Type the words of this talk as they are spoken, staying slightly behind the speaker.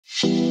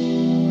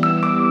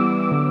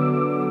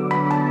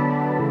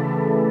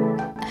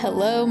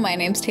Hello, my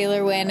name's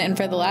Taylor Wynn, and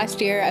for the last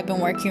year I've been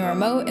working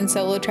remote and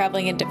solo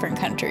traveling in different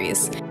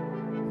countries.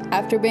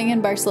 After being in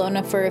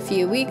Barcelona for a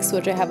few weeks,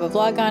 which I have a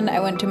vlog on,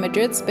 I went to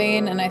Madrid,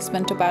 Spain, and I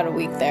spent about a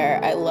week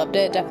there. I loved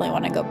it, definitely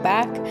want to go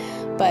back,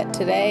 but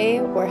today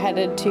we're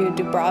headed to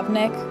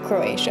Dubrovnik,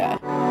 Croatia.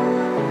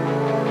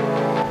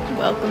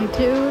 Welcome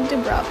to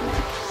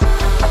Dubrovnik.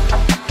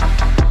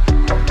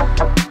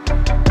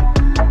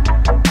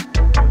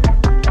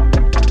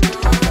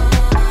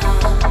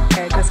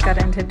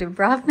 Got into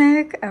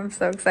Dubrovnik. I'm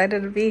so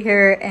excited to be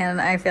here,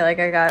 and I feel like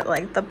I got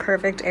like the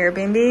perfect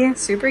Airbnb.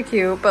 Super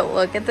cute, but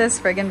look at this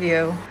friggin'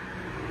 view.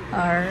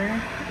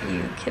 Are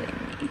you kidding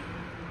me?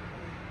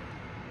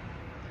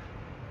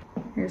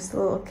 Here's the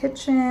little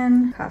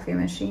kitchen, coffee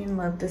machine,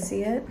 love to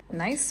see it.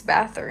 Nice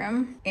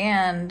bathroom,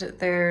 and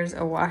there's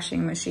a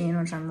washing machine,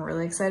 which I'm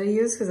really excited to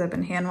use because I've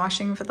been hand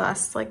washing for the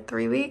last like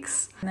 3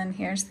 weeks. And then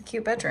here's the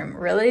cute bedroom,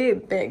 really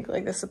big.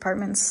 Like this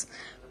apartment's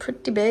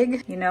pretty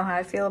big. You know how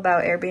I feel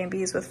about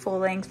Airbnbs with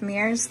full-length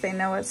mirrors. They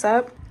know what's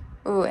up.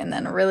 Ooh, and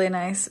then a really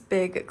nice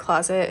big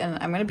closet, and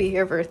I'm gonna be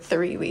here for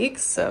 3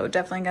 weeks, so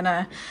definitely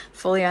gonna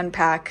fully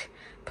unpack,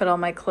 put all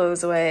my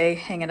clothes away,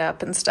 hang it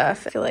up and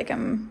stuff. I feel like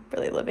I'm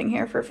really living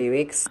here for a few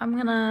weeks. I'm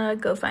gonna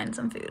go find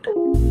some food.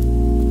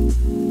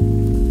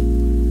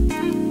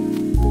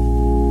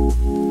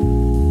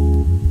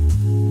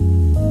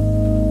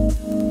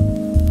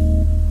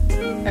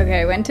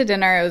 Okay, I went to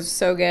dinner, it was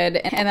so good,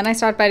 and then I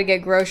stopped by to get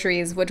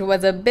groceries, which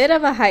was a bit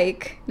of a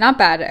hike. Not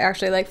bad,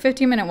 actually, like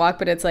 15-minute walk,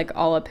 but it's like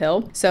all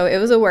uphill. So it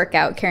was a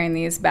workout carrying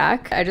these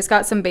back. I just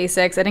got some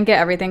basics. I didn't get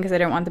everything because I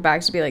didn't want the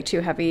bags to be like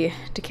too heavy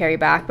to carry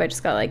back, but I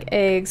just got like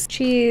eggs,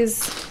 cheese,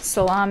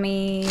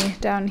 salami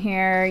down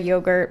here,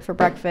 yogurt for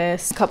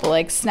breakfast, a couple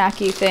like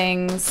snacky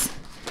things,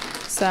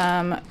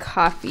 some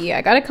coffee.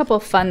 I got a couple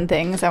fun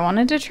things. I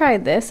wanted to try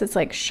this. It's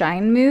like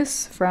Shine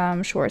Mousse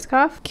from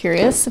Schwarzkopf.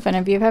 Curious if any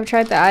of you have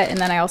tried that. And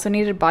then I also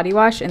needed body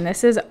wash, and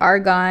this is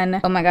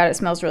argan. Oh my god, it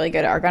smells really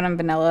good. Argan and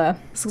vanilla.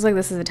 This looks like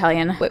this is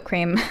Italian whipped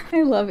cream.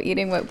 I love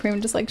eating whipped cream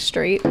just like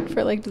straight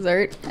for like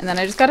dessert. And then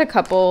I just got a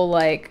couple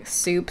like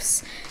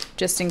soups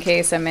just in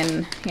case I'm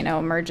in, you know,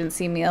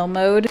 emergency meal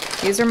mode.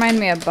 These remind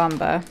me of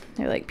Bamba.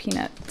 They're like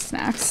peanut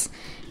snacks.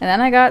 And then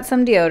I got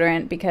some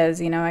deodorant because,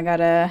 you know,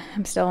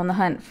 I'm still on the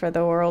hunt for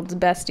the world's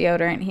best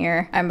deodorant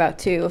here. I'm about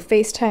to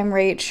FaceTime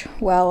Rach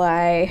while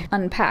I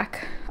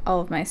unpack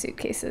all of my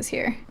suitcases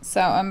here.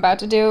 So I'm about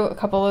to do a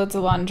couple loads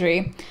of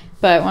laundry,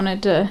 but I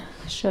wanted to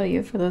show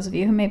you, for those of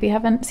you who maybe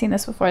haven't seen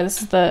this before,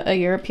 this is a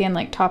European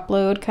like top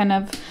load kind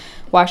of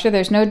washer.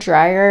 There's no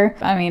dryer.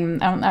 I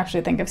mean, I don't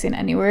actually think I've seen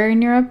anywhere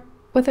in Europe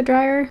with a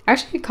dryer.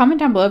 Actually,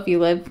 comment down below if you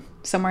live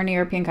somewhere in a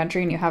European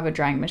country and you have a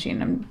drying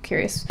machine. I'm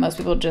curious. Most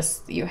people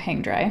you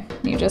hang dry.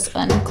 You just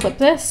unclip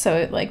this so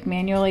it like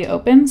manually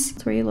opens.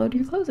 That's where you load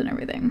your clothes and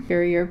everything. If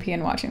you're a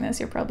European watching this,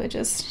 you're probably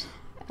just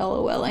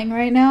LOLing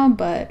right now,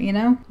 but you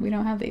know, we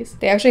don't have these.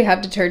 They actually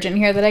have detergent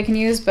here that I can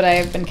use, but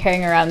I've been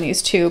carrying around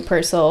these 2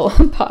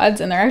 Persil pods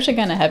and they're actually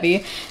kind of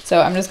heavy.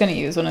 So I'm just gonna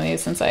use one of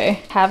these since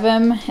I have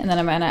them, and then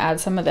I'm gonna add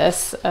some of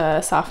this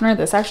softener.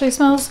 This actually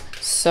smells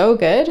so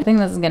good. I think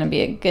this is gonna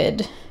be a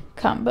good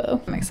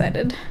combo. I'm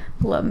excited.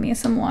 Love me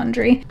some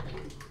laundry.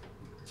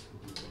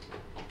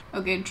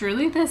 Okay,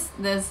 truly this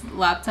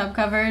laptop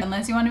cover,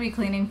 unless you want to be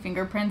cleaning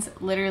fingerprints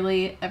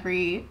literally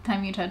every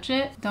time you touch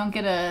it, don't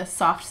get a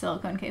soft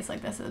silicone case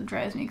like this. It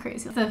drives me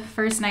crazy. It's the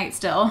first night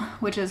still,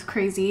 which is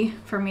crazy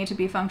for me to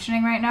be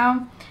functioning right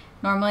now.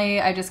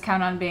 Normally I just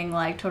count on being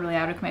like totally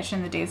out of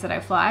commission the days that I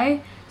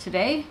fly.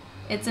 Today,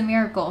 it's a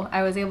miracle.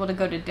 I was able to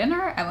go to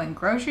dinner, I went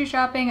grocery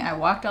shopping, I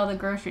walked all the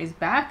groceries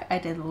back, I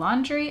did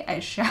laundry, I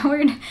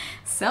showered,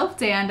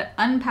 self-tanned,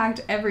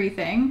 unpacked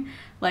everything.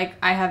 Like,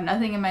 I have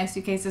nothing in my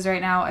suitcases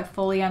right now. I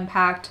fully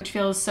unpacked, which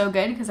feels so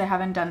good because I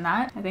haven't done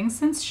that, I think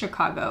since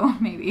Chicago,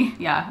 maybe.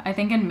 Yeah, I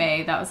think in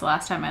May, that was the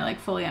last time I like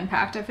fully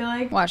unpacked, I feel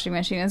like. Washing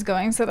machine is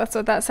going, so that's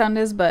what that sound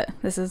is, but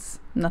this is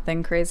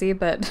nothing crazy,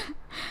 but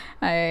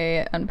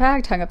I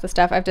unpacked, hung up the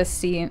stuff. I have to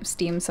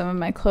steam some of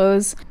my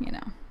clothes, you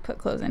know. Put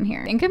clothes in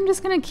here. I think I'm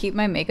just gonna keep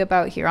my makeup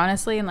out here,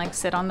 honestly, and like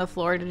sit on the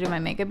floor to do my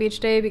makeup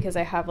each day because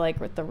I have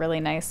like the really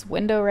nice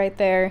window right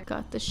there.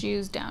 Got the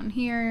shoes down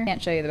here.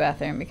 Can't show you the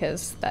bathroom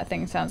because that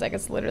thing sounds like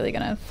it's literally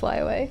gonna fly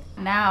away.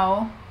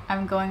 Now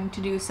I'm going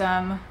to do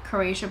some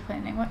Croatia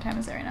planning. What time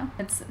is it right now?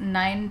 It's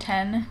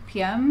 9:10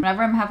 p.m.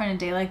 Whenever I'm having a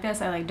day like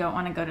this, I like don't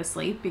want to go to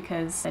sleep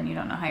because then you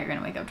don't know how you're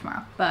gonna wake up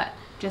tomorrow. But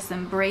just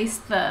embrace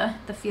the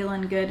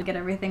feeling good, get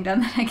everything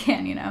done that I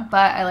can, you know.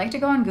 But I like to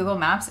go on Google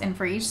Maps, and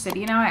for each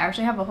city now I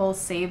actually have a whole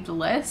saved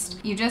list.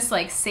 You just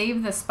like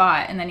save the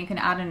spot and then you can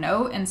add a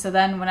note, and so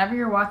then whenever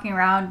you're walking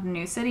around a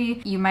new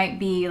city, you might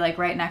be like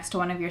right next to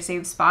one of your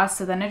saved spots,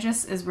 so then it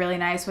just is really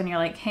nice when you're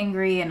like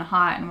hangry and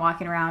hot and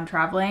walking around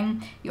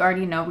traveling. You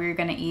already know where you're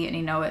gonna eat and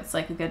you know it's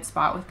like a good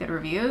spot with good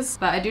reviews.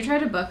 But I do try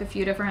to book a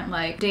few different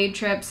like day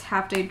trips,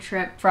 half-day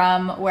trip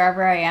from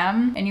wherever I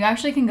am, and you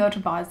actually can go to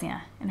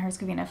Bosnia and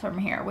Herzegovina from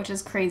here, which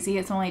is crazy.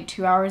 It's only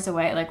 2 hours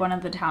away. Like one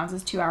of the towns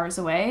is 2 hours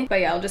away.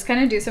 But yeah, I'll just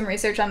kind of do some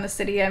research on the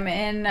city I'm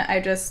in. I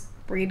just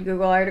read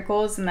Google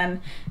articles and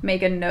then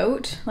make a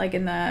note, like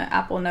in the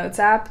Apple Notes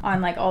app,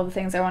 on like all the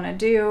things I want to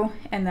do,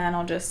 and then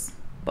I'll just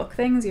book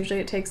things. Usually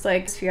it takes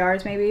like a few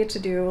hours maybe to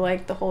do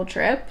like the whole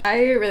trip.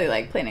 I really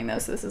like planning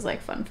those, so this is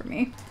like fun for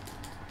me.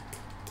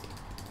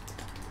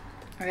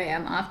 All right,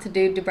 I'm off to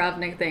do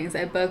Dubrovnik things.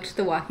 I booked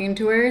the walking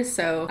tour,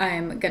 so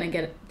I'm gonna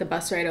get the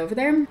bus ride over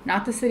there.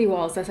 Not the city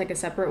walls, that's like a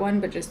separate one,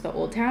 but just the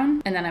old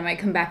town. And then I might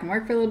come back and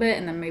work for a little bit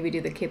and then maybe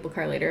do the cable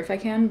car later if I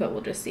can, but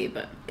we'll just see,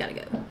 but gotta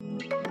go.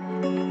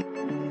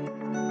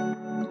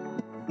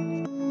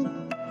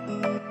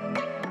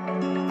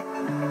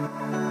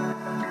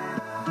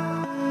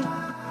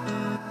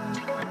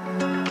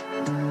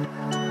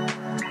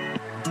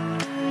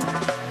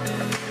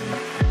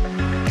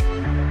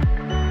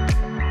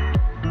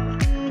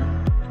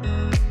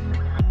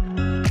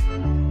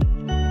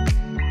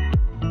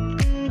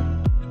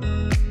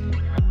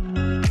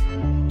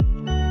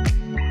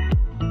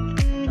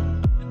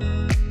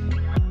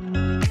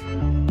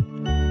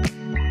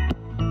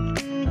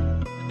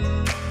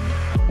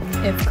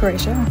 If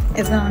Croatia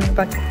isn't on your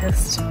bucket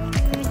list,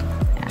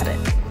 add it.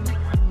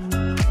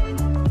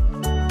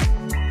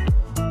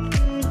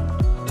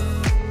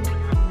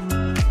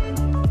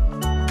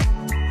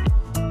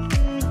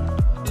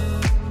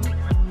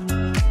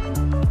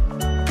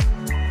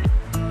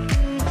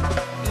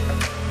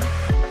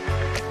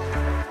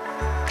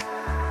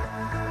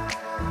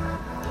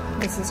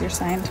 This is your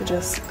sign to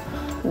just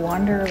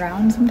wander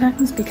around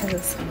sometimes,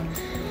 because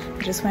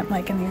I just went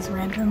like in these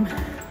random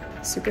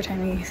super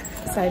tiny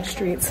side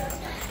streets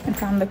and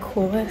found the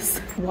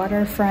coolest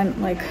waterfront,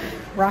 like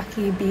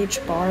rocky beach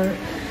bar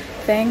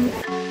thing.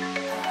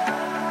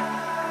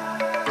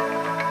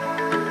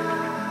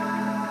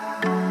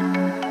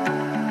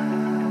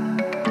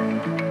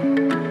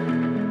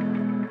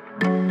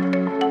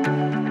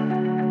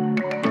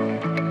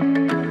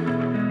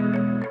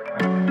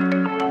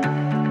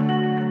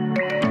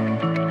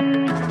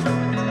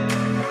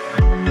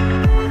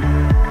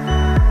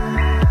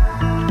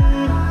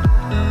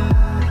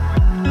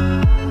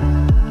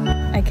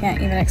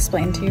 Can't even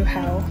explain to you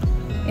how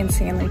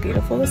insanely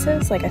beautiful this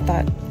is. Like, I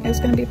thought it was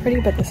gonna be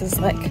pretty, but this is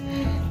like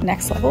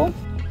next level.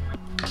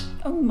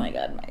 Oh my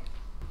god,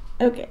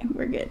 okay,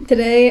 we're good.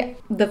 Today,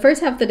 the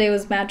first half of the day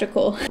was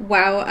magical.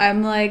 Wow,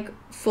 I'm like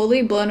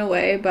fully blown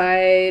away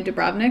by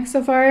Dubrovnik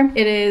so far.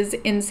 It is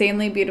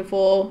insanely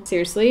beautiful.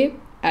 Seriously,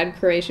 add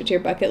Croatia to your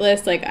bucket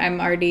list. Like,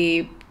 I'm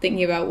already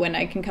thinking about when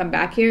I can come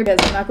back here, because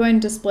I'm not going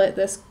to split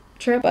this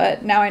trip,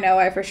 but now I know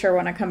I for sure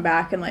want to come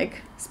back and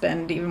like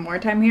spend even more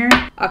time here.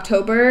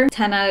 October,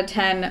 10 out of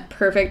 10,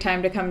 perfect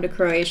time to come to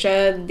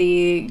Croatia.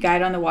 The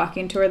guide on the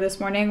walking tour this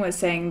morning was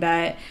saying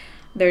that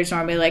there's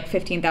normally like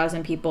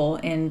 15,000 people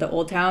in the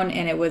old town,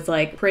 and it was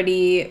like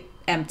pretty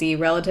empty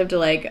relative to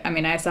like, I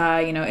mean, I saw,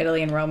 you know,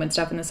 Italy and Rome and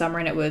stuff in the summer,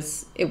 and it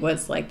was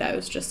like that. It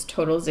was just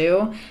total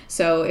zoo.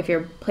 So if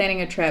you're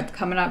planning a trip,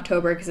 come in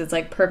October, because it's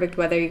like perfect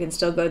weather. You can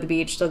still go to the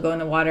beach, still go in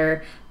the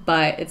water,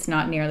 but it's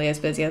not nearly as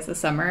busy as the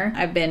summer.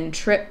 I've been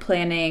trip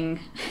planning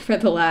for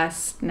the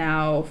last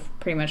now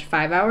pretty much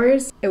 5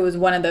 hours. It was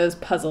one of those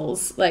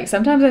puzzles. Like,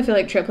 sometimes I feel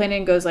like trip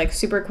planning goes like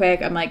super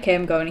quick. I'm like, okay,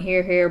 I'm going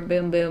here,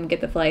 boom, boom,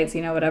 get the flights,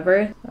 you know,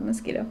 whatever. A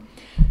mosquito.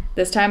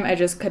 This time I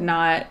just could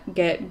not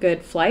get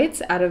good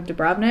flights out of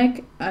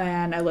Dubrovnik,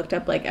 and I looked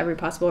up like every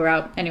possible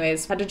route.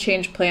 Anyways, had to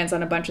change plans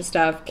on a bunch of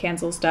stuff,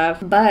 cancel stuff,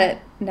 but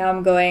now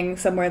I'm going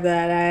somewhere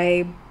that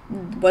I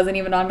wasn't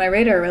even on my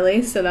radar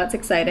really, so that's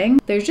exciting.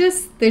 There's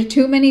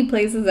too many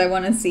places I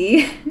want to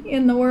see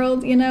in the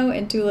world, you know,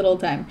 in too little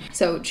time.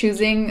 So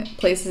choosing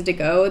places to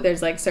go,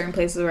 there's like certain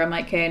places where I'm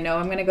like, okay, no,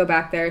 I'm gonna go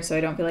back there, so I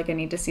don't feel like I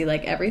need to see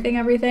like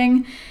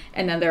everything.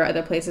 And then there are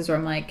other places where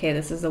I'm like, okay,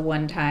 this is the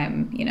one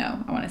time, you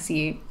know, I want to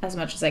see as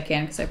much as I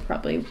can, because I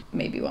probably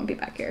maybe won't be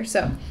back here.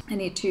 So I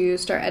need to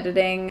start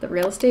editing the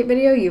real estate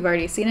video. You've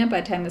already seen it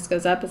by the time this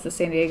goes up. It's the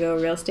San Diego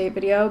real estate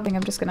video. I think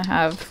I'm just gonna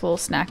have full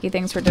snacky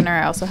things for dinner.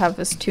 I also have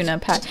this tuna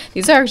pat.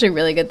 These are actually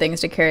really good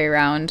things to carry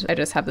around. I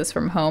just have this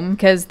from home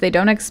because they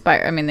don't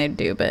expire. I mean, they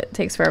do, but it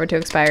takes forever to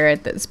expire.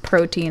 It's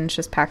protein, it's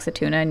just packs of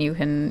tuna, and you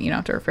don't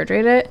have to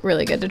refrigerate it.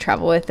 Really good to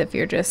travel with if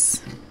you're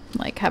just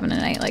like having a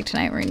night like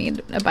tonight where you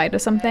need a bite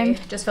of something.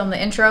 Just filmed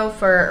the intro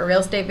for a real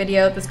estate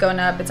video that's going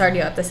up. It's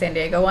already up, the San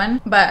Diego one.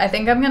 But I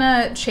think I'm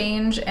gonna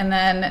change and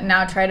then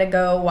now try to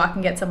go walk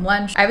and get some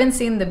lunch. I haven't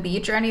seen the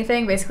beach or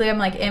anything. Basically, I'm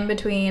like in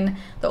between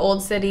the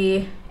old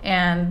city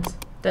and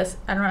this.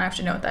 I don't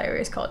actually know what that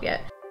area is called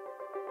yet.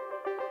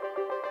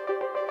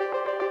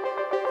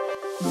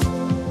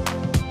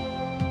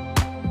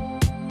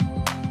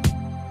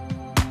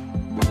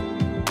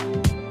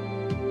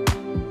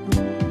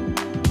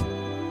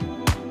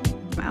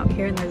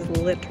 Here and there's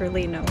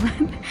literally no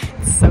one.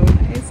 It's so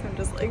nice. I'm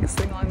just like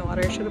sitting along the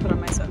water. I should have put on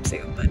my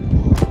swimsuit, but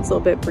it's a little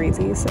bit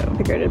breezy, so I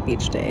figured a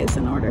beach day is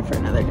in order for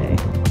another day.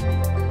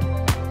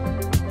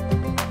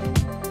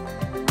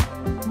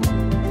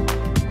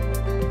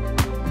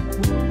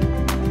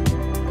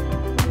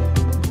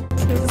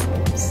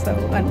 This is so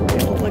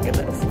unreal. Look at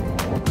this.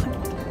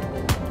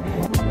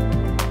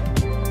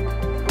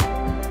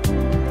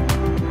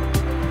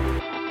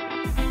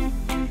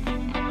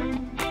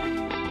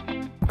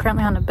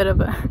 currently on a bit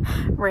of a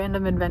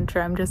random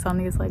adventure. I'm just on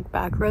these like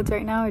back roads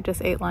right now. I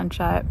just ate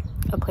lunch at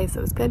a place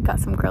that was good, got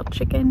some grilled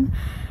chicken,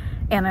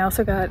 and I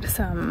also got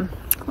some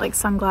like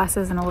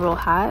sunglasses and a little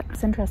hat.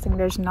 It's interesting,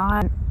 there's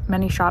not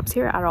many shops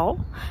here at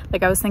all.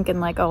 Like I was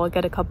thinking like, oh, I'll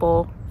get a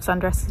couple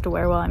sundresses to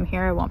wear while I'm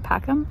here, I won't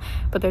pack them,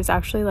 but there's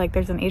actually like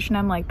there's an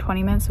H&M like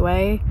 20 minutes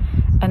away,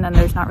 and then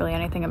there's not really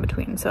anything in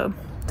between, so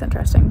it's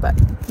interesting. But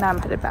now I'm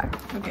headed back.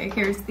 Okay,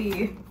 here's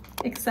the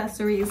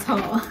accessories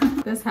haul.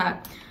 This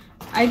hat,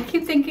 I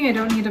keep thinking I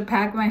don't need to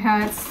pack my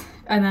hats,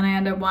 and then I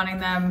end up wanting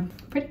them.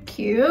 Pretty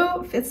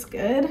cute, fits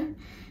good.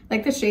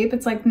 Like the shape,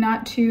 it's like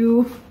not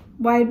too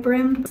wide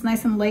brimmed. It's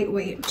nice and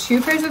lightweight.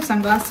 2 pairs of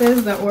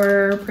sunglasses that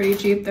were pretty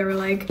cheap. They were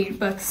like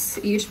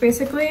 $8 each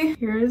basically.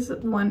 Here's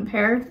 1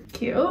 pair,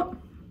 cute.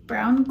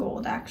 Brown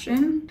gold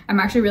action. I'm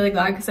actually really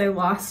glad because I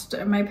lost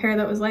my pair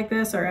that was like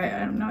this, or I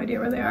have no idea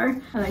where they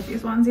are. I like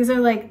these ones. These are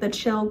like the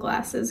chill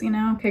glasses, you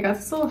know? Okay, I got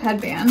this little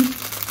headband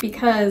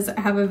because I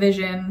have a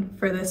vision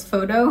for this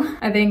photo.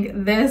 I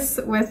think this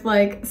with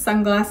like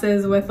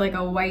sunglasses with like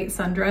a white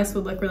sundress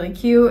would look really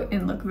cute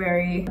and look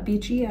very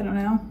beachy, I don't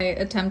know. I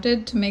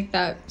attempted to make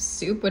that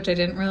soup, which I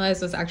didn't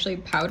realize was actually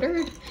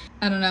powdered.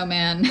 I don't know,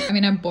 man. I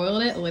mean, I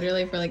boiled it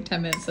literally for like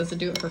 10 minutes, so to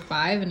do it for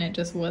 5, and it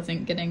just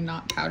wasn't getting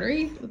not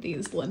powdery. With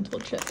these lentil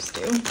chips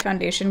too.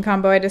 Foundation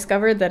combo I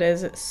discovered that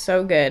is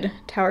so good.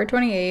 Tower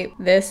 28.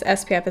 This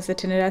SPF is a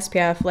tinted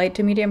SPF, light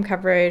to medium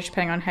coverage,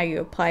 depending on how you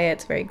apply it.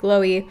 It's very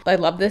glowy. I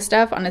love this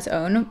stuff on its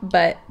own,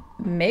 but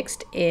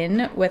mixed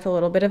in with a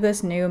little bit of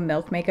this new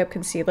Milk Makeup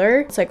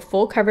concealer. It's like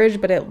full coverage,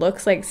 but it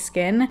looks like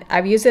skin.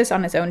 I've used this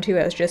on its own too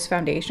as just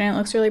foundation. It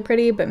looks really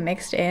pretty, but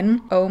mixed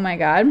in, oh my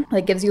god.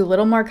 Like gives you a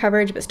little more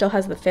coverage, but still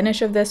has the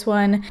finish of this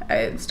one.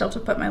 I still have to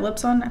put my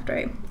lips on after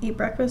I eat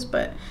breakfast,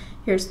 but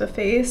here's the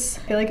face.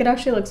 I feel like it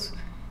actually looks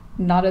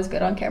not as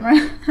good on camera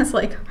as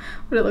like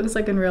what it looks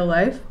like in real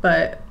life,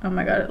 but oh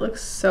my god, it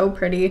looks so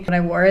pretty. When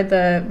I wore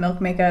the Milk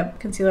Makeup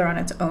concealer on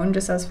its own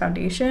just as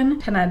foundation,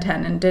 10 out of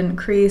 10, and didn't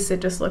crease. It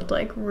just looked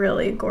like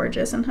really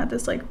gorgeous and had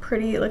this like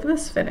pretty, look at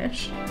this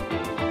finish.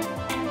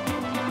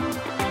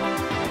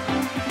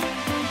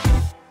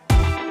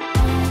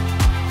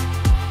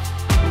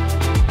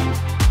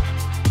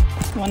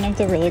 One of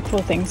the really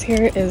cool things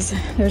here is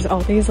there's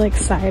all these like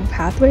side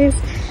pathways.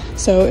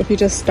 So if you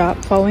just stop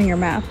following your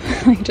map,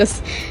 like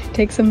just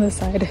take some of the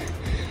side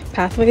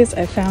pathways,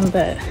 I found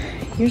that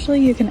usually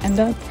you can end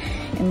up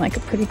in like a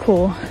pretty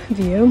cool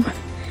view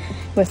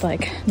with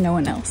like no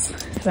one else,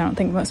 because I don't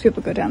think most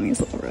people go down these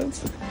little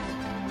roads. Look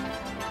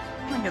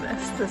at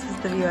this. This is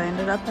the view I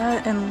ended up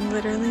at, and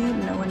literally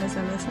no one is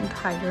in this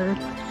entire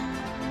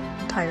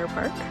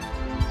park.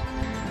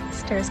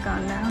 Stairs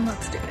gone down.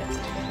 Let's do it.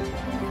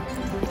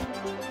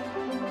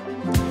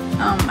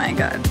 Oh my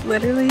god,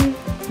 literally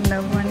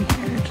no one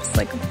here, just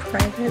like a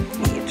private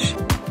beach.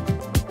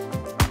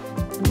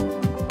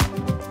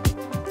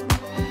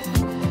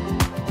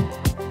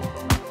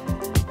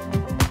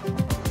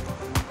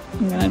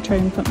 I'm gonna try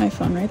and put my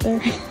phone right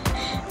there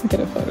and get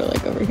a photo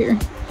like over here.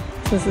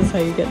 So this is how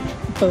you get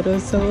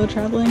photos solo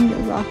traveling. Your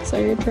rocks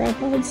are your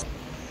tripods.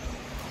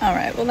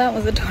 Alright, well that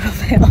was a total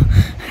fail.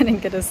 I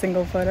didn't get a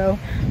single photo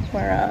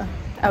where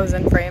I was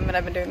in frame, and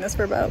I've been doing this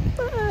for about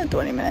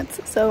 20 minutes.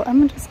 So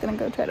I'm just gonna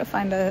go try to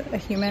find a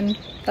human.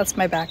 That's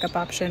my backup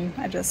option.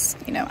 I just,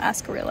 you know,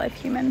 ask a real life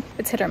human.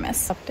 It's hit or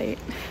miss. Update.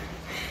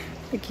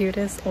 The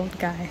cutest old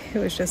guy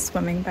who was just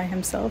swimming by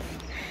himself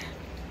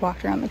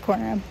walked around the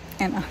corner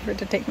and offered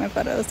to take my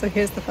photo. So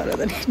here's the photo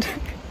that he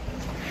took.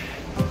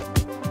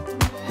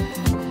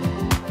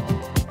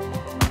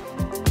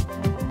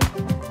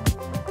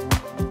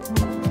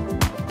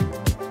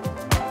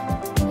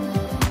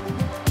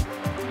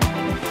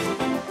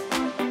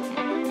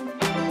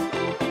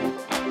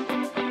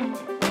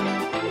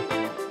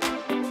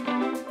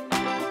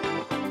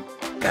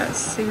 Got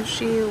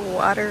sushi,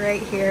 water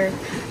right here.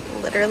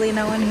 Literally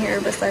no one here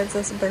besides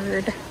this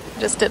bird.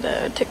 Just did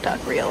a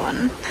TikTok reel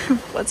on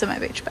what's in my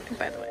beach bag,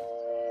 by the way.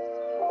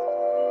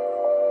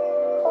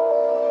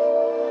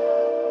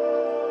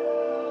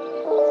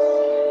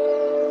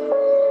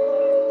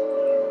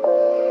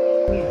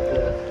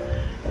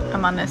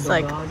 I'm on this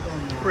like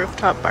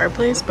rooftop bar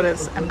place, but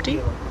it's empty.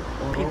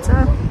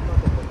 Pizza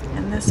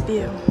and this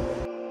view.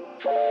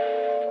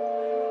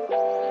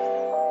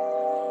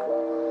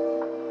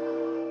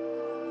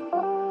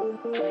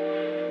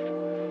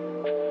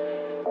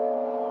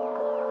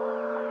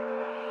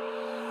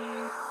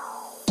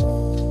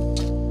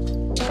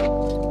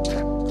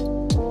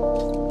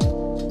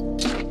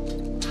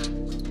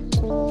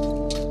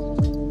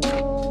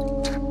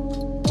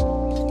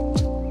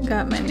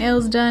 Got my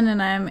nails done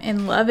and I'm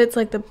in love. It's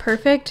like the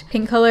perfect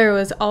pink color. It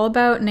was All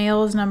About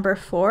Nails number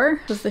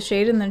 4 was the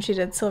shade, and then she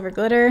did silver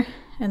glitter.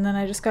 And then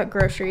I just got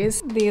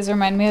groceries. These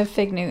remind me of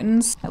Fig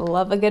Newtons. I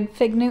love a good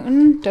Fig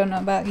Newton. Don't know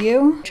about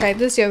you. Tried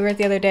this yogurt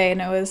the other day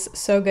and it was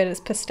so good. It's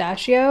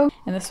pistachio.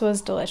 And this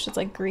was delicious. It's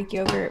like Greek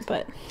yogurt,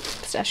 but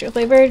pistachio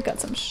flavored. Got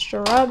some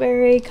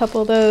strawberry,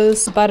 couple of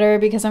those. Butter,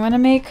 because I'm gonna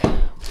make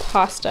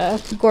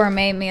pasta.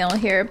 Gourmet meal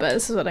here, but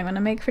this is what I'm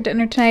gonna make for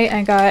dinner tonight.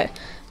 I got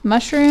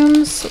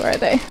mushrooms. Where are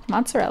they?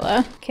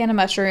 Mozzarella, can of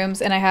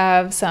mushrooms, and I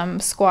have some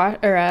squash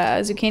or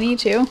zucchini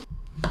too.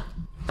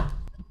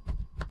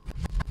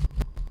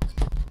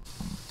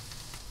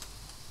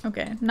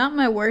 Okay, not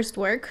my worst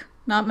work.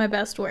 Not my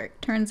best work.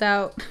 Turns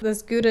out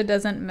this Gouda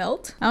doesn't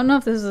melt. I don't know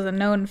if this is a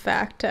known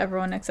fact to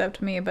everyone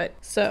except me, but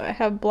so I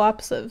have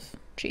blops of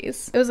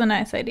cheese. It was a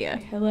nice idea.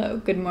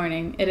 Hello, good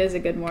morning. It is a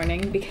good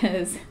morning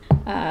because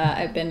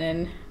I've been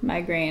in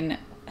migraine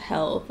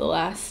hell the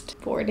last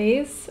 4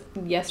 days.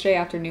 Yesterday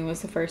afternoon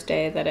was the first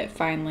day that it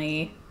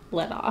finally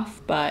let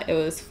off, but it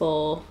was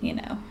full, you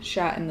know,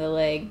 shot in the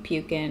leg,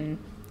 puking,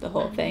 the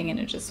whole thing, and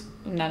it just,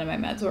 none of my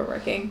meds were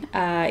working.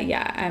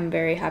 Yeah, I'm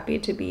very happy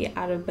to be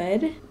out of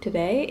bed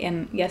today,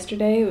 and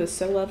yesterday was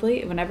so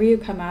lovely. Whenever you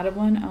come out of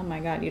one, oh my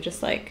god, you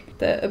just like,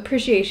 the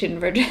appreciation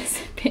for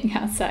just being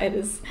outside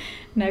is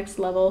next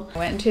level. I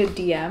went to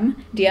DM.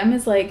 DM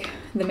is like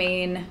the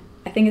main,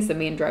 I think it's the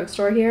main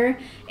drugstore here,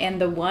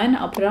 and the one,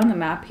 I'll put it on the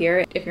map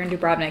here, if you're in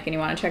Dubrovnik and you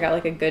want to check out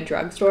like a good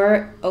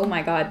drugstore, oh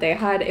my god,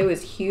 it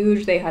was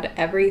huge, they had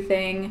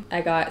everything.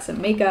 I got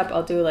some makeup,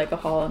 I'll do like a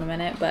haul in a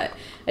minute, but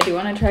I do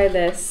want to try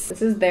this.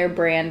 This is their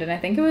brand, and I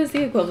think it was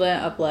the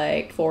equivalent of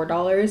like $4,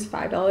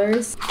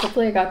 $5.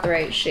 Hopefully I got the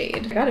right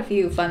shade. I got a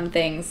few fun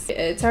things.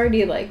 It's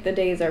already like, the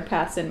days are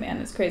passing, man,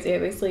 it's crazy. I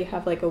basically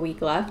have like a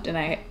week left, and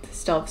I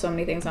still have so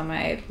many things on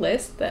my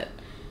list that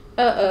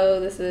uh-oh,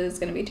 this is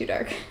gonna be too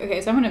dark. Okay,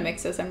 so I'm gonna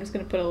mix this. I'm just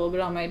gonna put a little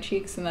bit on my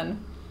cheeks and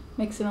then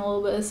mix in a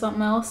little bit of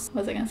something else.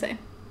 What was I gonna say?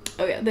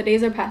 Oh yeah, the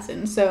days are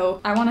passing.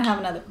 So I wanna have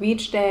another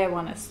beach day. I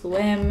wanna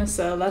swim.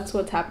 So that's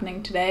what's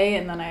happening today.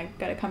 And then I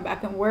gotta come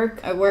back and work.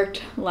 I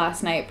worked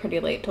last night pretty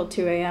late till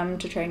 2 a.m.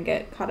 to try and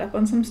get caught up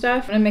on some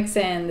stuff. I'm gonna mix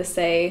in the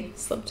Say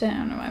slip tint. I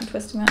don't know why I'm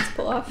twisting that to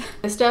pull off.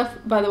 This stuff,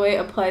 by the way,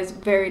 applies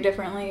very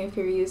differently if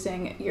you're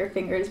using your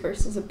fingers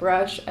versus a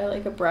brush. I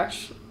like a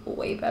brush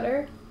way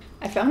better.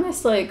 I found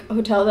this like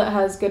hotel that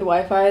has good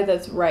Wi-Fi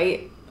that's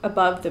right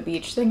above the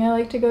beach thing I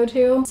like to go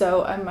to.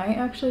 So I might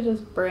actually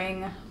just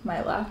bring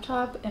my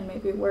laptop and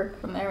maybe work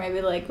from there.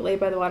 Maybe like lay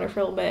by the water for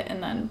a little bit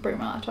and then bring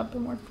my laptop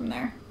and work from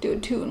there. Do a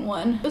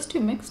 2-in-1. Those two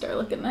mixed are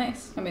looking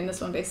nice. I mean,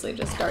 this one basically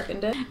just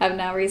darkened it. I've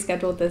now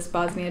rescheduled this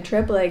Bosnia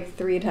trip like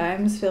 3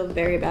 times. Feel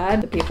very bad.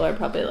 The people are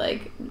probably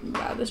like,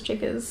 wow, this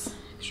chick is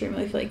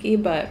extremely flaky,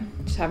 but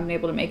just haven't been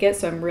able to make it.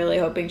 So I'm really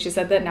hoping, she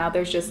said that now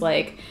there's just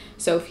like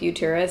so few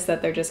tourists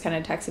that they're just kind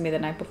of texting me the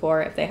night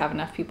before if they have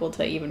enough people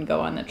to even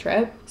go on the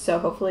trip. So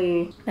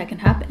hopefully that can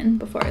happen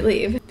before I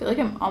leave. I feel like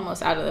I'm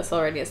almost out of this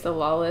already. It's the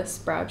Lawless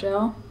Brow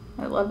Gel.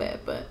 I love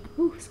it, but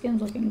ooh,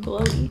 skin's looking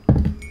glowy.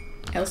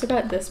 I also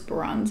got this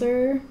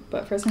bronzer,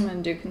 but first I'm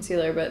gonna do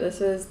concealer, but this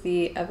is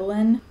the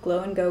Evelyn Glow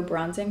and Go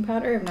Bronzing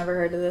Powder. I've never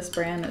heard of this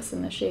brand. It's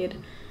in the shade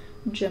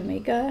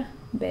Jamaica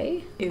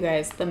Bay. You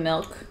guys, the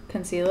Milk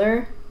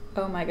concealer,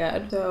 oh my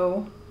god,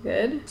 so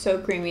good, so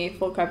creamy,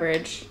 full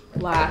coverage,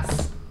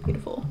 lasts,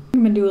 beautiful.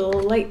 I'm gonna do a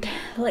little light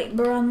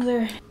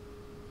bronzer.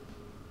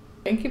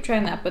 I can keep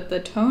trying that, but the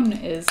tone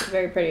is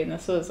very pretty, and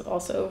this was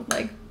also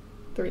like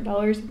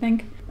 $3, I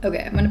think.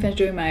 Okay, I'm gonna finish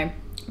doing my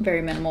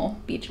very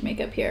minimal beach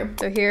makeup here.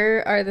 So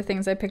here are the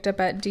things I picked up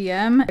at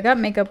DM. I got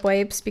makeup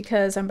wipes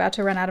because I'm about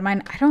to run out of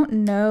mine. I don't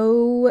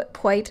know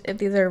quite if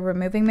these are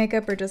removing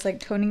makeup or just like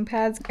toning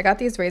pads. I got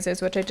these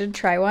razors, which I did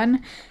try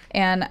one,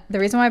 and the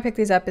reason why I picked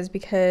these up is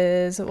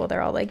because, well,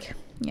 they're all like,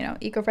 you know,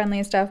 eco-friendly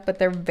and stuff, but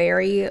they're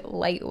very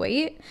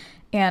lightweight.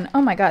 And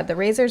oh my god, the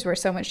razors were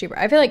so much cheaper.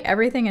 I feel like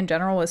everything in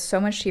general was so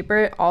much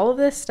cheaper. All of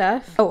this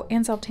stuff, oh,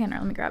 and self-tanner,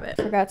 let me grab it.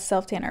 Forgot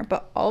self-tanner,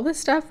 but all this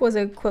stuff was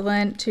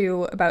equivalent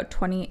to about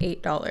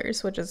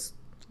 $28, which is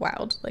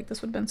wild. Like,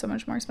 this would have been so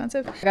much more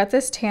expensive. I got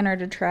this tanner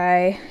to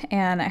try,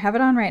 and I have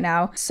it on right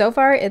now. So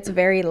far, it's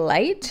very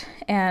light,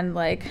 and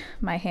like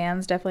my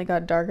hands definitely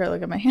got darker.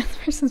 Look at my hands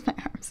versus my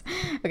arms.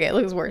 Okay, it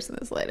looks worse in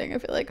this lighting, I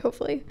feel like,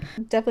 hopefully.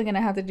 Definitely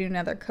gonna have to do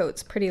another coat.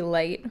 It's pretty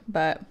light,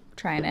 but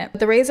trying it. But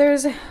the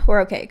razors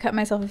were okay. Cut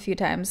myself a few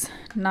times.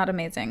 Not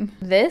amazing.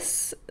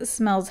 This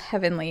smells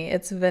heavenly.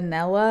 It's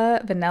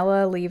vanilla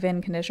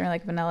leave-in conditioner,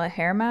 like vanilla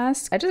hair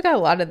mask. I just got a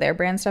lot of their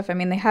brand stuff. I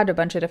mean, they had a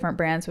bunch of different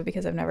brands, but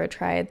because I've never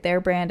tried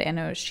their brand and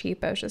it was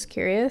cheap, I was just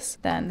curious.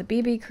 Then the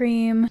BB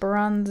cream,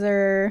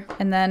 bronzer,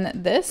 and then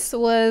this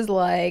was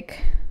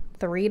like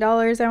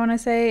 $3, I want to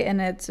say,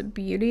 and it's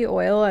beauty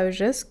oil. I was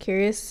just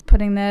curious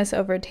putting this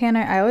over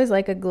tanner. I always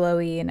like a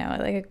glowy, you know, I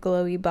like a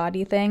glowy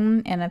body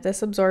thing, and if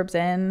this absorbs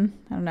in,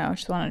 I don't know, I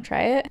just want to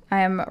try it.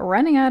 I am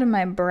running out of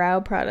my brow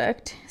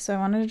product, so I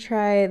wanted to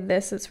try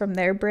this. It's from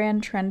their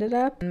brand, Trended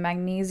Up.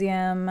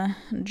 Magnesium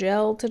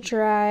gel to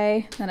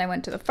try. Then I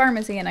went to the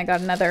pharmacy and I got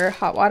another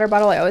hot water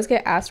bottle. I always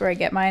get asked where I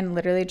get mine,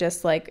 literally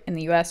just like in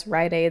the US,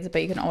 Rite Aids,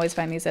 but you can always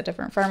find these at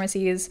different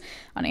pharmacies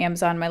on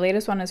Amazon. My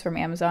latest one is from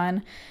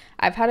Amazon.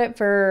 I've had it it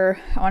for,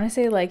 I want to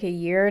say like a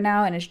year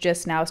now, and it's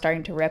just now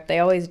starting to rip. They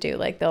always do.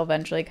 Like they'll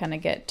eventually kind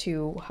of get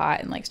too hot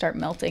and like start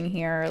melting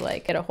here,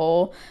 like get a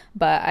hole.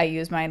 But I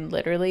use mine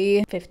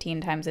literally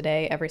 15 times a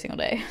day, every single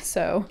day.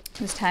 So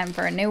it's time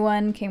for a new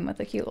one. Came with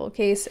a cute little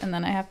case, and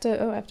then I have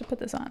to put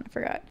this on. I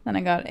forgot. Then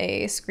I got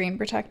a screen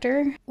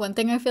protector. One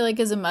thing I feel like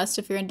is a must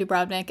if you're in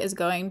Dubrovnik is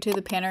going to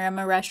the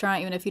Panorama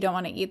restaurant. Even if you don't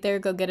want to eat there,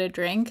 go get a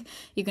drink.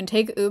 You can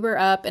take Uber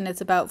up, and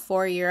it's about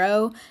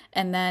 €4,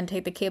 and then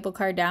take the cable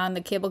car down.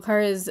 The cable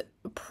car is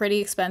pretty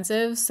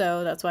expensive,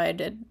 so that's why I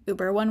did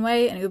Uber one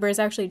way, and Uber is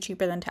actually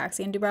cheaper than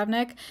taxi in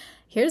Dubrovnik.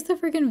 Here's the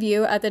freaking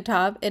view at the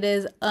top. It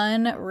is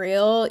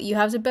unreal. You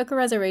have to book a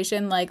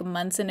reservation like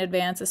months in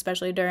advance,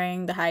 especially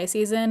during the high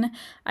season.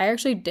 I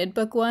actually did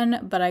book one,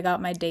 but I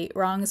got my date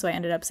wrong, so I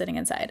ended up sitting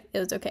inside. It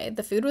was okay.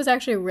 The food was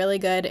actually really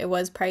good. It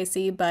was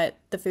pricey, but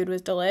the food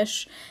was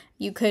delish.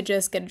 You could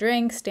just get a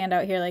drink, stand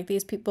out here like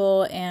these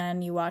people,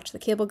 and you watch the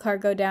cable car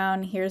go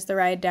down. Here's the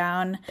ride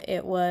down.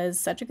 It was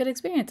such a good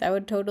experience. I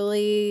would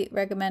totally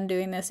recommend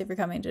doing this if you're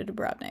coming to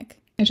Dubrovnik.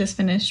 I just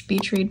finished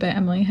Beach Read by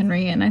Emily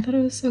Henry, and I thought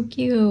it was so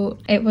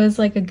cute. It was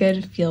like a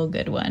good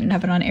feel-good one.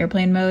 Have it on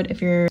airplane mode.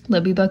 If your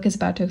Libby book is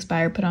about to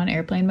expire, put on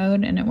airplane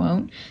mode, and it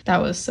won't.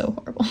 That was so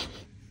horrible.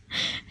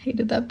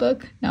 Hated that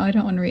book. Now I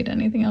don't want to read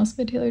anything else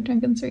by Taylor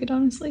Jenkins Reid,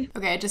 honestly.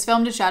 Okay, I just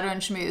filmed a shadow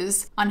and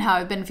schmooze on how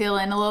I've been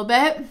feeling a little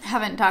bit.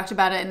 Haven't talked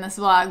about it in this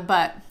vlog,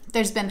 but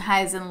there's been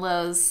highs and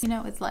lows. You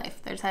know, it's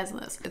life. There's highs and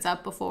lows. It's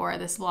up before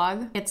this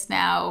vlog. It's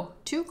now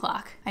 2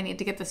 o'clock. I need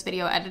to get this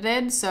video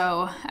edited,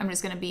 so I'm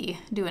just gonna be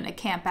doing a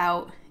camp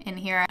out in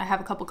here. I have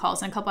a couple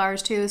calls in a couple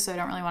hours too, so I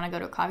don't really want to go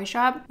to a coffee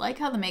shop. Like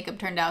how the makeup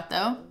turned out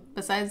though,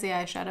 besides the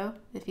eyeshadow.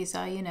 If you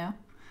saw, you know.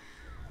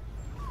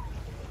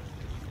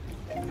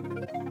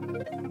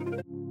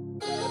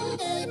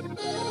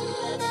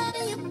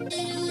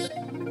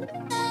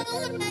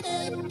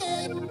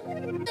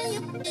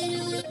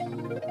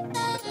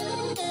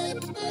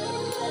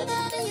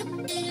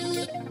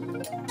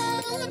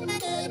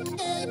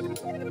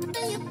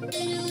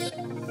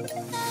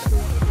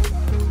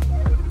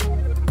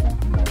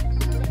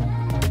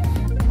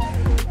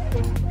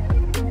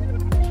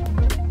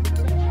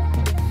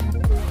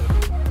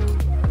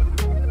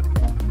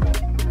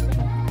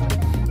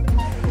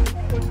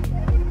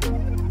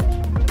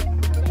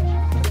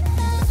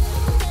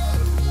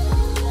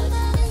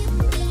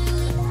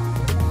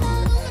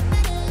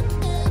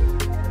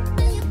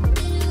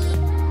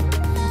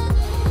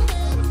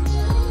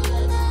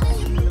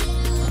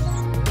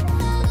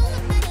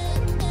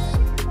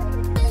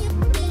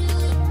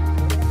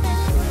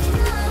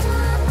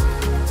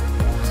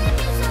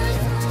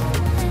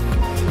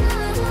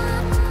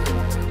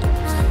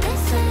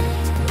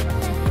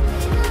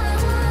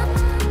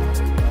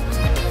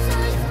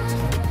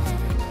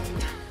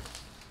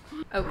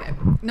 Okay,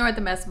 ignore the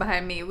mess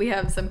behind me. We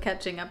have some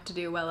catching up to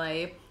do while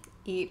I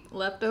eat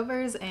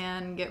leftovers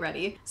and get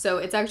ready. So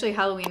it's actually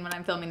Halloween when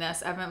I'm filming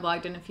this. I haven't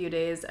vlogged in a few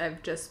days.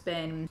 I've just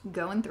been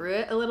going through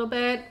it a little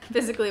bit,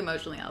 physically,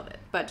 emotionally, all of it.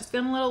 But just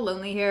feeling a little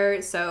lonely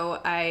here. So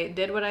I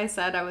did what I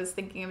said I was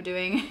thinking of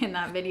doing in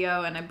that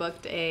video, and I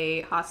booked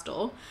a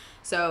hostel.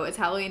 So it's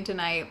Halloween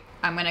tonight.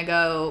 I'm gonna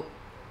go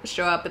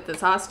show up at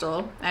this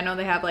hostel. I know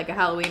they have like a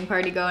Halloween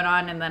party going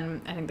on, and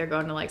then I think they're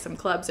going to like some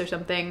clubs or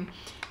something.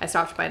 I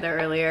stopped by there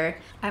earlier.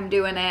 I'm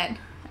doing it.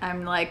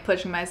 I'm like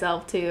pushing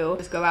myself to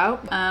just go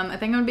out. I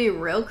think I'm gonna be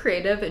real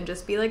creative and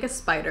just be like a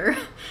spider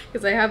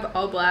because I have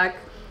all black.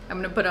 I'm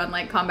gonna put on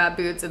like combat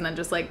boots and then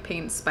just like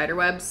paint spider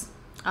webs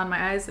on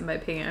my eyes. And by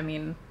paint, I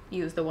mean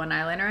use the one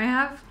eyeliner I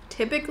have.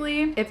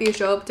 Typically, if you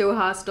show up to a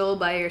hostel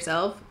by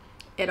yourself,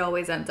 it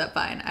always ends up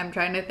fine. I'm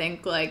trying to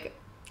think like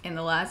in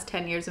the last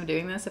 10 years of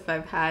doing this, if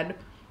I've had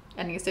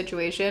any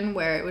situation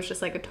where it was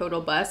just like a total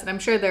bust. And I'm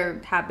sure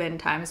there have been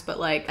times, but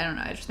like, I don't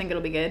know, I just think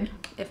it'll be good.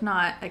 If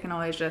not, I can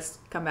always just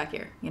come back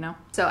here, you know?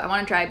 So I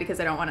want to try because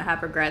I don't want to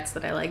have regrets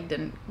that I like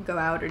didn't go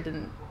out or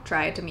didn't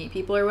try to meet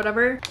people or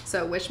whatever.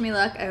 So wish me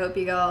luck. I hope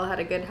you all had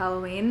a good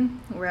Halloween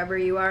wherever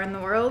you are in the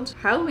world.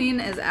 Halloween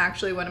is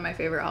actually one of my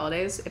favorite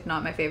holidays, if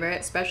not my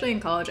favorite, especially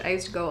in college. I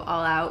used to go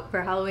all out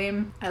for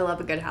Halloween. I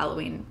love a good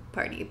Halloween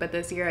party, but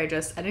this year I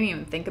didn't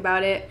even think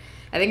about it.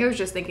 I think I was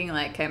just thinking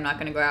like, okay, I'm not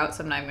gonna go out,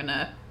 so I'm not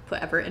gonna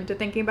put effort into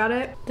thinking about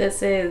it.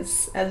 This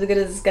is as good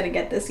as it's gonna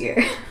get this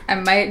year. I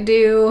might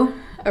do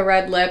a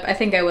red lip. I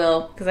think I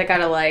will, because I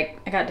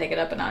gotta take it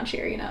up a notch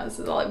here, you know. This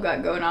is all I've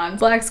got going on.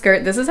 Black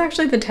skirt. This is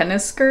actually the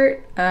tennis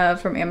skirt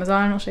from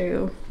Amazon. I'll show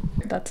you.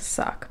 That's a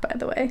sock, by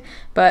the way.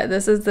 But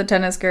this is the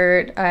tennis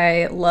skirt.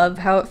 I love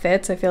how it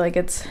fits. I feel like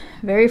it's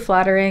very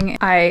flattering.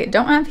 I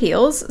don't have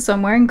heels, so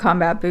I'm wearing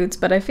combat boots,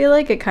 but I feel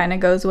like it kind of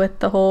goes with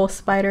the whole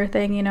spider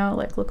thing, you know,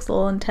 like looks a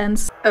little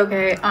intense.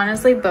 Okay,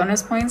 honestly,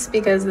 bonus points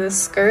because this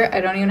skirt,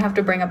 I don't even have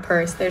to bring a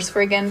purse. There's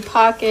friggin'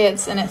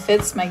 pockets and it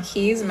fits my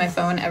keys, my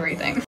phone,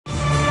 everything.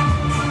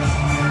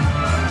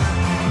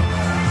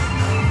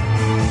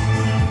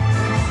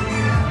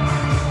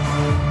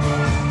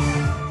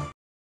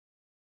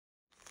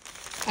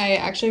 I I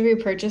actually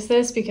repurchased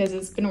this because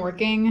it's been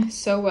working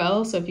so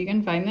well. So if you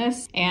can find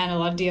this and a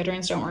lot of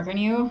deodorants don't work on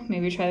you,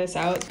 maybe try this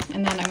out.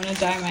 And then I'm gonna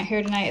dye my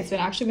hair tonight.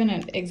 It's been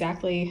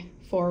exactly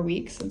 4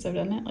 weeks since I've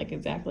done it, like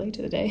exactly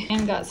to the day.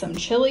 And got some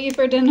chili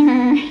for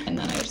dinner. And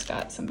then I just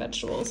got some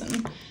vegetables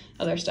and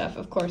other stuff.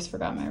 Of course,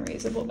 forgot my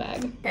reusable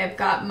bag. I've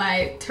got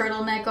my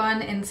turtleneck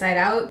on inside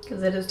out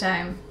because it is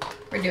time.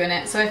 We're doing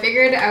it. So I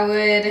figured I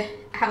would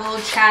have a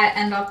little chat,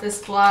 end off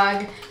this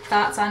vlog,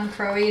 thoughts on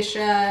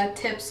Croatia,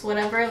 tips,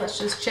 whatever. Let's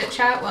just chit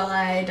chat while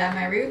I dye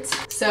my roots.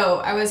 So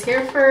I was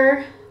here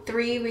for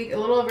 3 weeks, a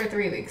little over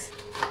 3 weeks.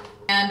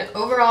 And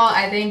overall,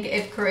 I think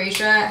if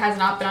Croatia has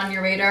not been on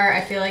your radar,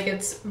 I feel like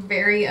it's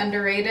very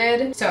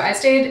underrated. So I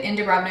stayed in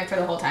Dubrovnik for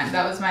the whole time.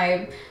 That was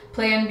my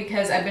plan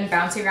because I've been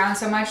bouncing around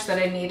so much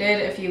that I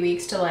needed a few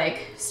weeks to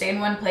like stay in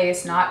one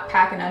place, not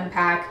pack and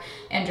unpack,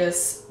 and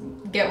just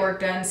get work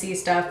done, see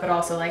stuff, but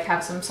also like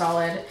have some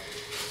solid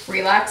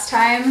relax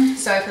time.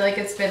 So I feel like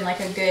it's been like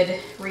a good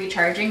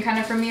recharging kind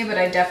of for me, but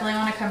I definitely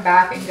want to come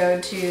back and go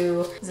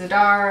to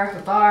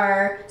Zadar,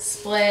 Hvar,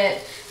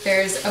 Split.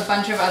 There's a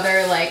bunch of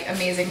other like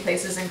amazing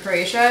places in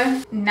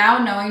Croatia. Now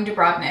knowing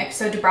Dubrovnik,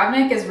 so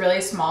Dubrovnik is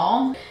really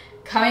small.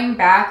 Coming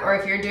back, or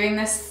if you're doing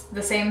this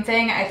the same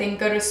thing, I think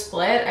go to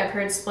Split. I've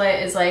heard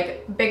Split is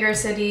like bigger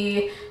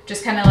city,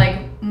 just kind of like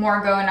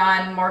more going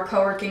on, more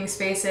co-working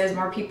spaces,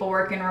 more people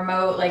working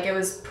remote. Like it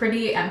was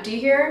pretty empty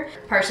here,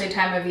 partially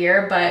time of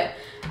year, but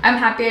I'm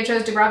happy I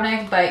chose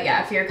Dubrovnik. But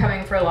yeah, if you're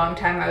coming for a long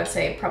time, I would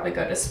say probably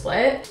go to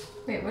Split.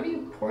 Wait, what do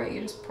you pour? You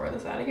just pour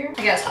this out of here?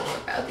 I guess we'll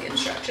look out the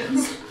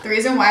instructions. The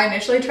reason why I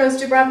initially chose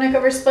Dubrovnik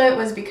over Split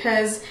was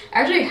because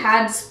I actually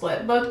had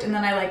Split booked, and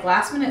then I like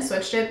last minute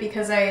switched it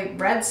because I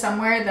read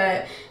somewhere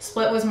that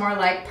Split was more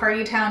like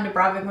party town,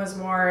 Dubrovnik was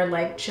more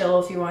like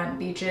chill if you want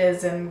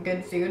beaches and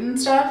good food and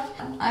stuff.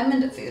 I'm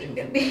into food and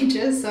good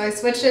beaches, so I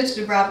switched it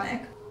to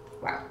Dubrovnik.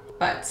 Wow.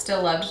 But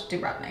still loved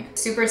Dubrovnik.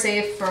 Super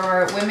safe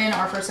for women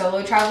or for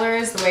solo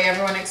travelers. The way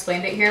everyone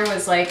explained it here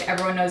was like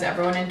everyone knows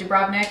everyone in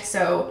Dubrovnik,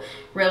 so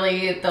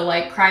really the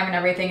like crime and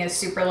everything is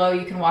super low.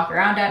 You can walk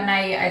around at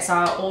night. I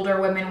saw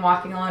older women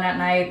walking alone at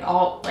night,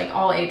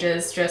 all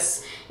ages.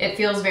 Just it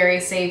feels very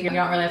safe. You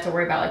don't really have to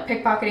worry about like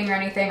pickpocketing or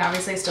anything.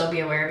 Obviously still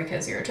be aware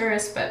because you're a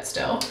tourist, but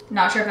still.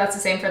 Not sure if that's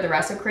the same for the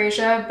rest of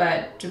Croatia,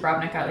 but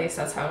Dubrovnik at least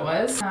that's how it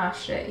was. Ah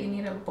shit, you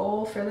need a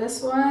bowl for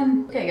this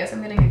one. Okay, I guess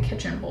I'm getting a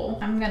kitchen bowl.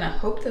 I'm gonna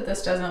hope that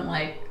this doesn't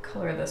like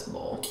color this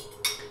bowl.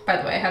 By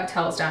the way, I have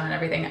towels down and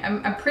everything.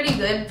 I'm pretty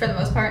good for the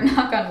most part,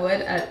 knock on wood,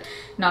 at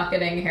not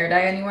getting hair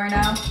dye anywhere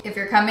now. If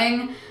you're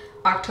coming,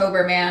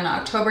 October, man,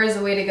 October is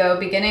the way to go.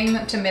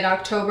 Beginning to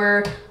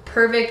mid-October,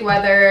 perfect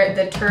weather.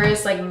 The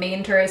tourist, like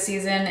main tourist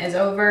season is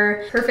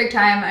over. Perfect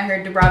time. I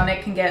heard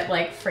Dubrovnik can get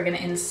like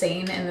friggin'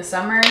 insane in the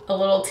summer. A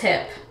little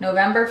tip,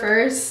 November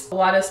 1st, a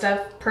lot of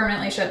stuff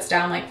permanently shuts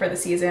down like for the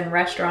season,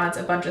 restaurants,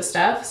 a bunch of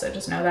stuff. So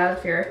just know that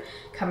if you're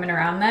coming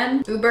around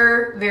then.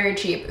 Uber, very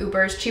cheap.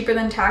 Uber is cheaper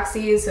than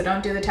taxis, so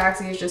don't do the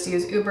taxis, just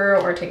use Uber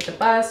or take the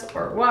bus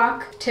or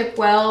walk. Tip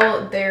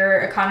well,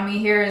 their economy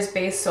here is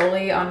based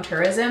solely on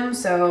tourism,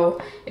 so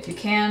if you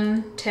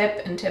can,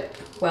 tip and tip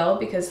well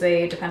because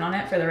they depend on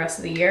it for the rest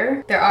of the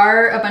year. There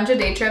are a bunch of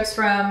day trips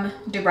from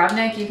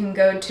Dubrovnik. You can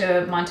go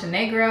to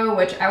Montenegro,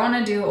 which I want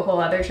to do a whole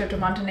other trip to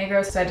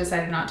Montenegro, so I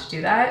decided not to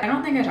do that. I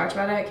don't think I talked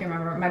about it, I can't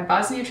remember. My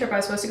Bosnia trip, I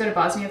was supposed to go to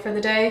Bosnia for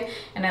the day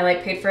and I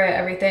like paid for it,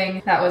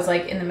 everything. That was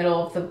like in the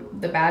middle of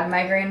the bad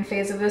migraine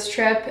phase of this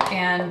trip,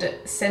 and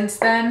since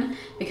then,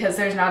 because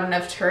there's not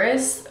enough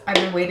tourists, I've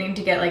been waiting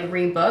to get like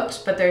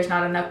rebooked, but there's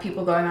not enough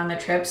people going on the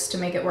trips to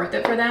make it worth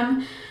it for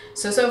them.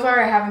 So far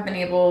I haven't been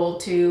able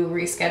to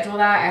reschedule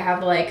that. I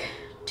have like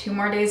 2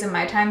 more days in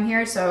my time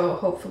here, so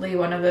hopefully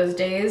one of those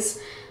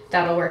days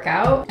that'll work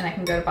out and I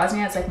can go to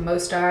Bosnia. It's like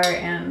Mostar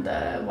and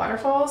the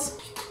waterfalls.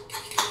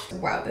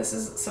 Wow, this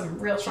is some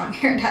real strong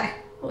hair dye.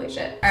 Holy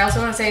shit. I also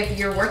want to say if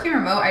you're working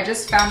remote, I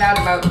just found out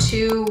about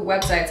 2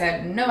 websites I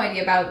had no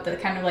idea about that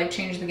kind of like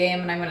changed the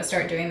game, and I'm going to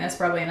start doing this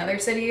probably in other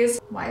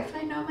cities.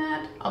 Wi-Fi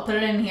Nomad? I'll put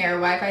it in here.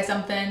 Wi-Fi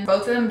something.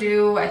 Both of them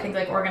do, I think,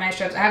 like organized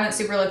trips. I haven't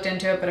super looked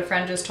into it, but a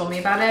friend just told me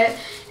about it.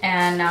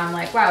 And now I'm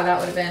like, wow, that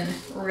would have been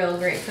real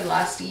great for the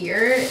last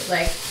year.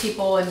 Like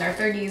people in their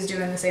 30s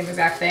doing the same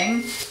exact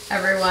thing.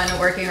 Everyone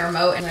working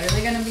remote. I'm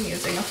literally going to be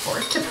using a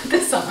fork to put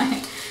this on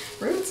my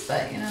roots,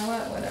 but you know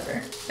what,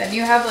 whatever. Then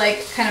you have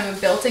like kind of a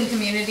built-in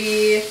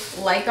community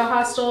like a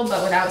hostel,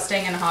 but without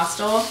staying in a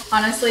hostel.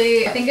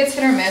 Honestly, I think it's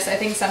hit or miss. I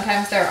think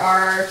sometimes there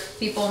are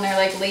people in their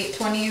like late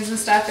 20s and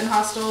stuff in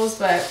hostels,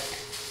 but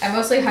I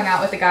mostly hung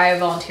out with a guy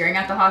volunteering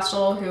at the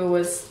hostel who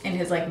was in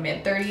his like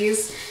mid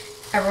 30s.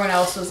 Everyone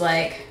else was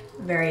like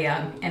very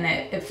young, and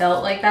it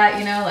felt like that,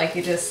 you know, like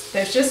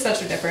there's just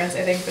such a difference,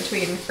 I think,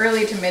 between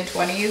early to mid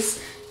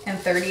 20s and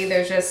 30.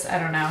 There's just, I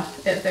don't know,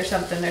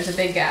 there's a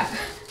big gap.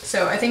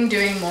 So I think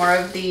doing more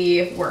of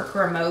the work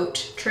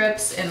remote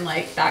trips in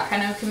like that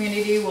kind of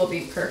community will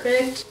be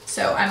perfect.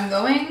 So I'm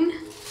going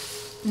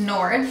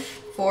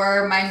north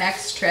for my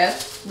next trip.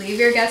 Leave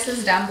your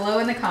guesses down below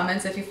in the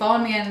comments. If you follow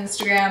me on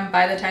Instagram,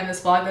 by the time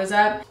this vlog goes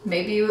up,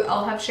 maybe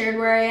I'll have shared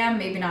where I am,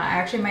 maybe not. I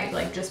actually might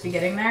like just be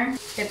getting there.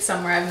 It's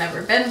somewhere I've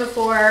never been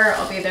before.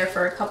 I'll be there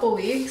for a couple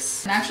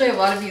weeks. And actually a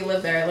lot of you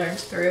live there. I learned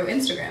through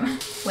Instagram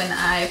when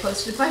I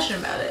posted a question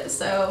about it.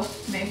 So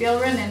maybe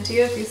I'll run into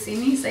you. If you see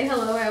me, say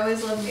hello. I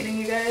always love meeting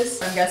you guys.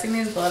 I'm guessing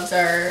these gloves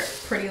are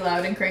pretty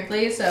loud and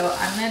crinkly, so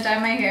I'm gonna dye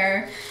my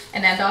hair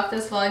and end off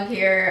this vlog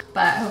here.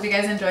 But I hope you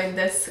guys enjoyed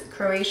this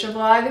Croatia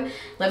vlog.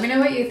 Let me know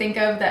what you think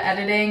of the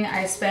editing.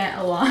 I spent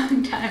a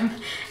long time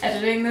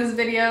editing this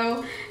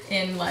video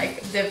in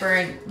like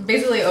different,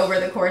 basically over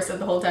the course of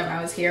the whole time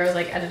I was here, I was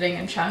like editing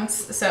in chunks.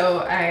 So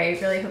I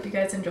really hope you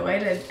guys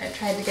enjoyed it. I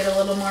tried to get a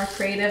little more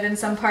creative in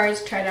some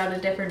parts, tried out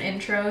a different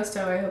intro,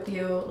 so I hope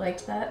you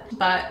liked that.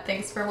 But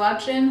thanks for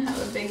watching.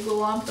 Have a big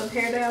lump of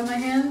hair down my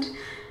hand.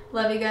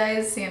 Love you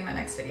guys. See you in my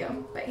next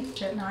video. Bye.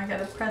 Shit, now I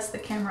gotta press the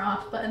camera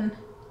off button.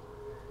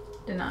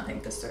 Did not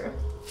think this through.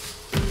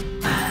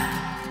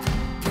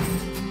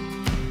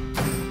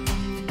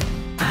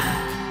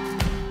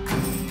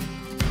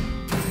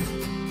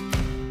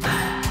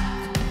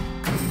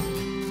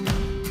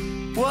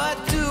 What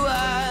do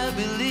I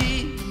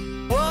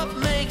believe? What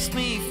makes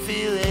me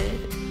feel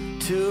it?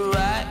 To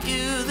write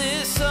you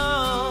this